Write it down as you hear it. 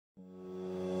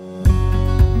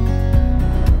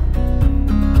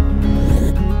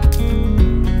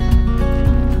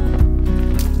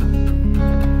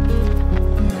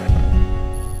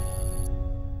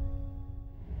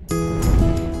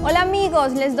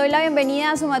amigos, les doy la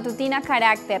bienvenida a su matutina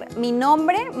Carácter. Mi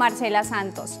nombre, Marcela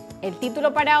Santos. El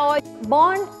título para hoy,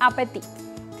 Bon Appétit.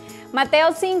 Mateo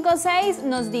 5:6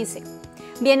 nos dice: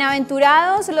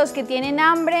 Bienaventurados los que tienen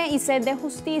hambre y sed de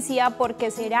justicia,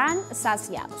 porque serán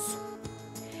saciados.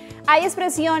 Hay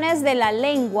expresiones de la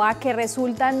lengua que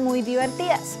resultan muy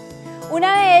divertidas.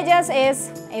 Una de ellas es: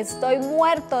 estoy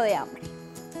muerto de hambre.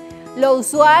 Lo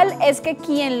usual es que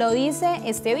quien lo dice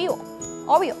esté vivo,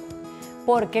 obvio,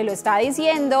 porque lo está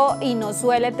diciendo y no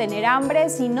suele tener hambre,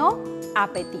 sino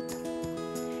apetito.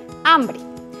 Hambre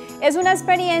es una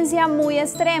experiencia muy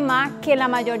extrema que la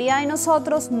mayoría de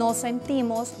nosotros no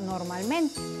sentimos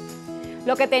normalmente.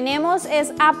 Lo que tenemos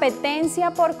es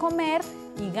apetencia por comer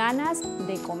y ganas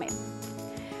de comer.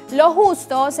 Lo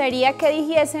justo sería que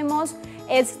dijésemos: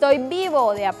 estoy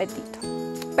vivo de apetito,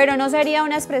 pero no sería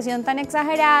una expresión tan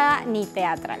exagerada ni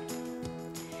teatral.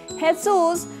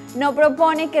 Jesús no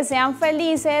propone que sean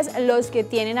felices los que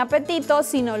tienen apetito,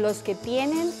 sino los que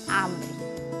tienen hambre.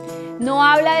 No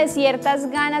habla de ciertas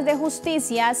ganas de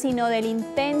justicia, sino del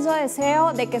intenso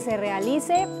deseo de que se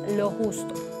realice lo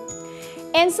justo.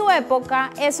 En su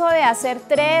época, eso de hacer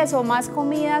 3 o más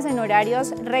comidas en horarios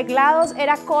reglados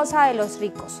era cosa de los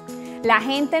ricos. La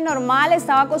gente normal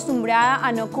estaba acostumbrada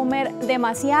a no comer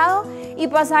demasiado y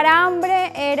pasar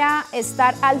hambre era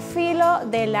estar al filo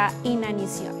de la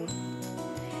inanición.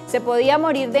 Se podía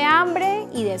morir de hambre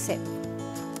y de sed.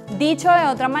 Dicho de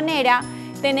otra manera,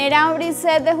 tener hambre y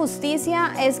sed de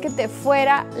justicia es que te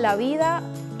fuera la vida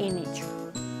en hecho.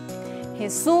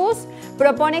 Jesús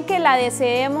propone que la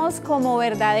deseemos como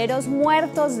verdaderos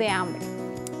muertos de hambre.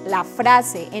 La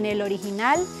frase en el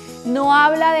original no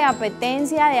habla de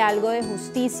apetencia de algo de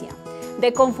justicia,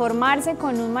 de conformarse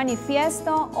con un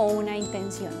manifiesto o una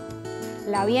intención.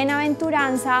 La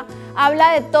bienaventuranza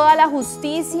habla de toda la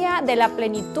justicia, de la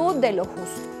plenitud de lo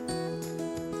justo.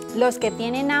 Los que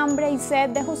tienen hambre y sed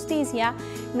de justicia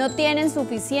no tienen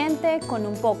suficiente con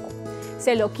un poco.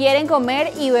 Se lo quieren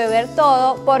comer y beber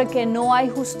todo porque no hay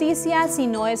justicia si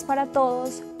no es para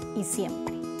todos y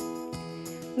siempre.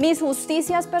 Mis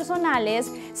justicias personales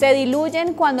se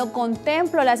diluyen cuando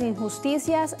contemplo las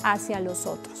injusticias hacia los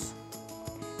otros.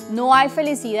 No hay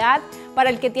felicidad para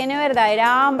el que tiene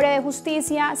verdadera hambre de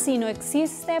justicia si no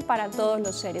existe para todos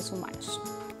los seres humanos.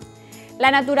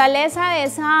 La naturaleza de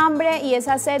esa hambre y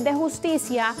esa sed de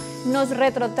justicia nos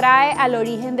retrotrae al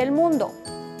origen del mundo.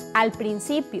 Al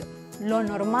principio, lo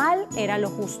normal era lo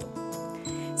justo.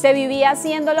 Se vivía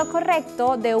haciendo lo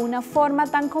correcto de una forma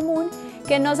tan común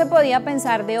que no se podía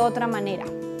pensar de otra manera.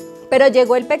 Pero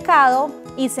llegó el pecado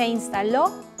y se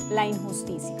instaló la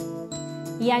injusticia.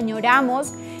 Y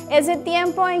añoramos ese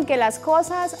tiempo en que las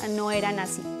cosas no eran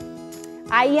así.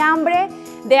 Hay hambre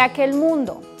de aquel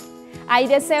mundo. Hay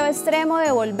deseo extremo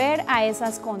de volver a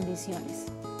esas condiciones.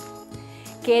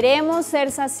 Queremos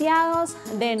ser saciados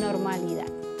de normalidad.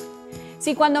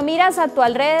 Si cuando miras a tu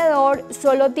alrededor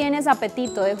solo tienes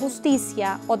apetito de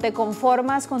justicia o te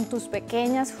conformas con tus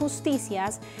pequeñas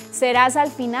justicias, serás al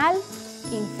final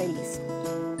infeliz.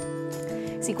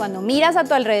 Si cuando miras a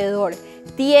tu alrededor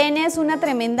tienes una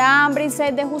tremenda hambre y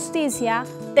sed de justicia,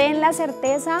 ten la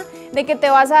certeza de que te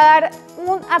vas a dar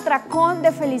un atracón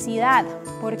de felicidad,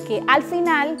 porque al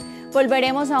final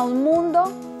volveremos a un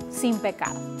mundo sin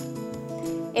pecado.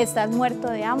 ¿Estás muerto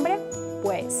de hambre?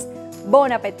 Pues,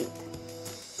 bon appétit.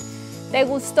 ¿Te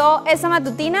gustó esta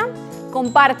matutina?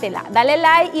 Compártela, dale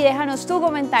like y déjanos tu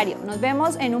comentario. Nos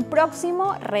vemos en un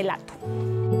próximo relato.